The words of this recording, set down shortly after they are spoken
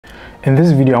In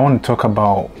this video, I want to talk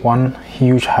about one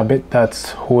huge habit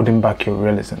that's holding back your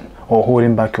realism or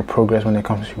holding back your progress when it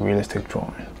comes to realistic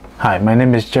drawing. Hi, my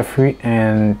name is Jeffrey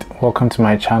and welcome to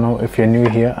my channel. If you're new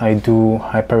here, I do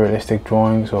hyper-realistic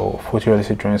drawings or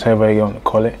photorealistic drawings, however you want to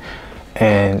call it.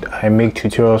 And I make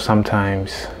tutorials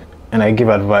sometimes and I give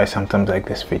advice sometimes like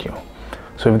this video.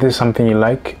 So if this is something you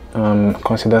like,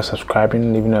 consider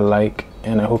subscribing, leaving a like,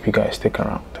 and I hope you guys stick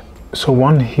around. So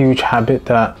one huge habit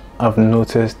that I've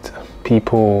noticed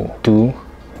people do,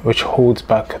 which holds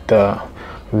back the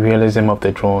realism of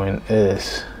the drawing,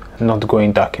 is not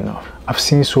going dark enough. I've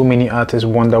seen so many artists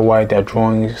wonder why their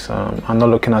drawings are not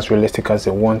looking as realistic as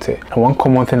they want it. And one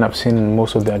common thing I've seen in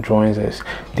most of their drawings is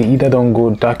they either don't go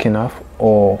dark enough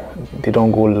or they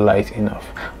don't go light enough.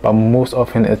 But most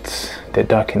often it's the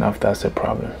dark enough that's the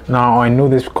problem. Now I know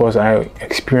this because I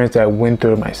experienced that, I went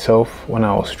through it myself when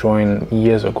I was drawing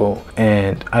years ago,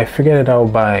 and I figured it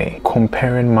out by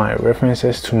comparing my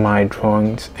references to my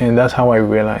drawings, and that's how I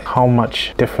realized how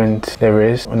much difference there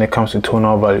is when it comes to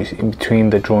tonal values in between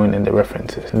the drawing and the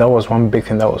references. And that was one big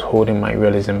thing that was holding my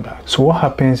realism back. So what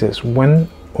happens is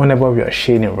whenever we are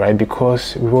shading, right,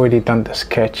 because we've already done the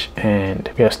sketch and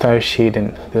we are started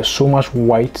shading, there's so much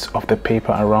white of the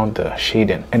paper around the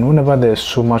shading, and whenever there's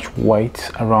so much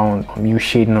white around you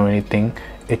shading or anything,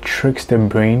 it tricks the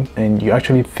brain and you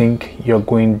actually think you're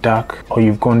going dark or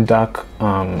you've gone dark,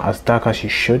 as dark as you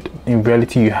should. In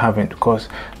reality you haven't, because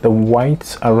the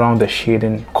whites around the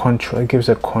shading gives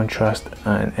a contrast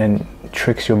and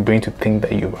tricks your brain to think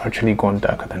that you've actually gone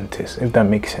darker than it is, if that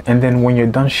makes sense. And then when you're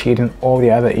done shading all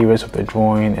the other areas of the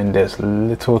drawing and there's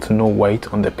little to no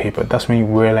white on the paper, that's when you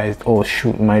realize, oh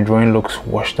shoot, my drawing looks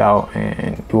washed out,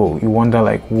 and you wonder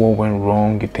like what went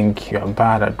wrong. You think you're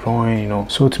bad at drawing, you know.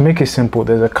 So to make it simple,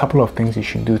 there's a couple of things you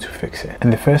should do to fix it.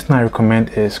 And the first thing I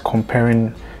recommend is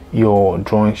comparing your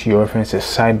drawings, your references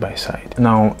side by side.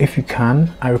 Now if you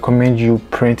can, I recommend you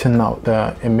printing out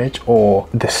the image or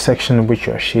the section which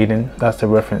you're shading, that's the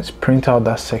reference. Print out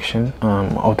that section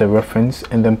of the reference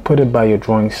and then put it by your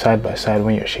drawing side by side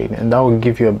when you're shading, and that will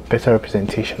give you a better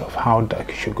representation of how dark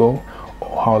you should go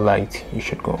or how light you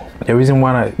should go. The reason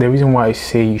why I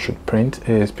say you should print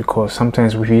is because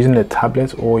sometimes if you're using the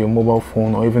tablet or your mobile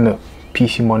phone or even the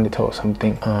PC monitor or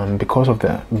something, because of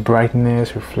the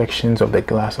brightness, reflections of the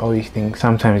glass, all these things,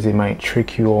 sometimes they might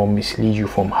trick you or mislead you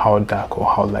from how dark or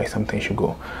how light something should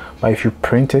go. But if you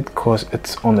print it, because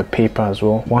it's on the paper as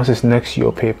well, once it's next to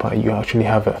your paper, you actually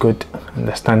have a good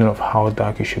understanding of how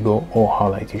dark you should go or how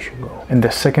light you should go. And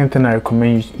the second thing I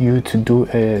recommend you to do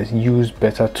is use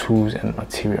better tools and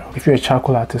material. If you're a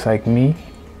charcoal artist like me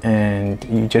and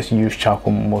you just use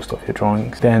charcoal most of your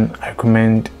drawings, then I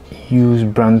recommend use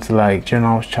brands like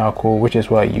General's Charcoal, which is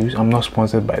what I use. I'm not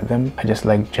sponsored by them, I just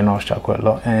like General's Charcoal a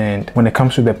lot. And when it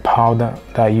comes to the powder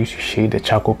that I use to shade, the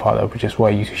charcoal powder, which is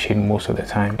what I use to shade most of the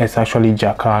time, it's actually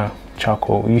Jacquard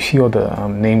Charcoal. You see all the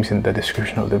names in the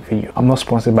description of the video. I'm not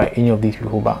sponsored by any of these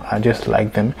people, but I just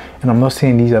like them, and I'm not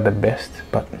saying these are the best,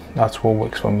 but that's what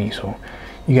works for me. So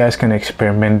you guys can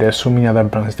experiment. There's so many other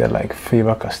brands there like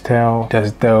Faber-Castell,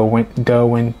 there's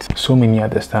Derwent, so many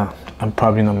others that I'm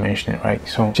probably not mentioning, right?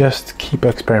 So just keep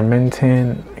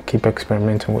experimenting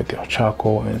with your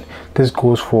charcoal, and this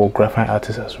goes for graphite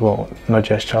artists as well, not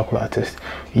just charcoal artists.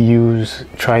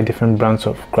 Try different brands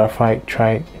of graphite,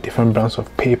 try different brands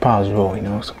of paper as well, you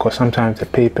know, because sometimes the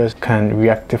papers can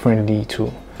react differently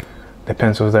to the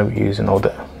pencils that we're using or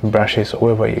the brushes or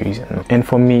whatever you're using. And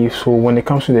for me, so when it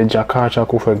comes to the Jacquard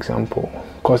charcoal, for example,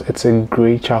 because it's a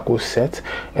gray charcoal set,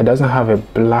 it doesn't have a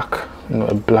black,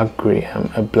 a black gray,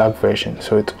 a black version,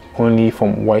 so it's only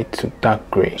from white to dark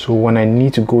gray. So when I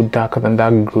need to go darker than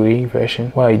that gray version,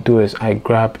 what I do is I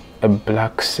grab a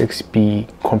black 6B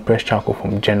compressed charcoal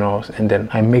from General's, and then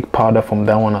I make powder from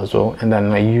that one as well, and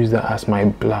then I use that as my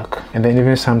black. And then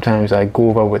even sometimes I go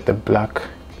over with the black,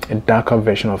 a darker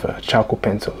version of a charcoal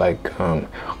pencil like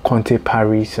Conte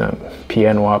Paris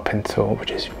Pierre Noir pencil,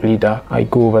 which is really dark. I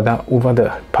go over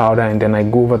the powder, and then I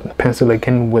go over the pencil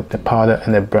again with the powder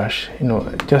and the brush, you know.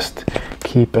 Just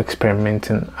keep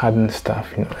experimenting, adding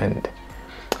stuff, you know, and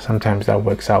sometimes that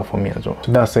works out for me as well.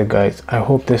 So that's it, guys. I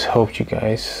hope this helped you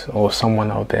guys or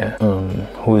someone out there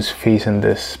who is facing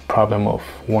this problem of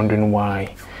wondering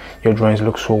why your drawings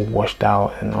look so washed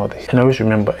out and all this. And always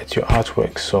remember, it's your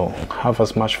artwork, so have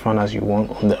as much fun as you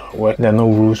want on the artwork. There are no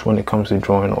rules when it comes to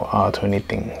drawing or art or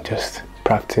anything. Just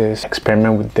practice,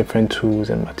 experiment with different tools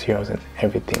and materials and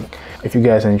everything. If you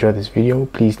guys enjoyed this video,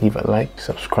 please leave a like,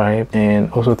 subscribe,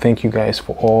 and also thank you guys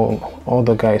for all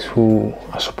the guys who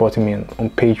are supporting me on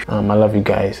Patreon. I love you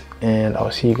guys, and I'll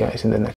see you guys in the next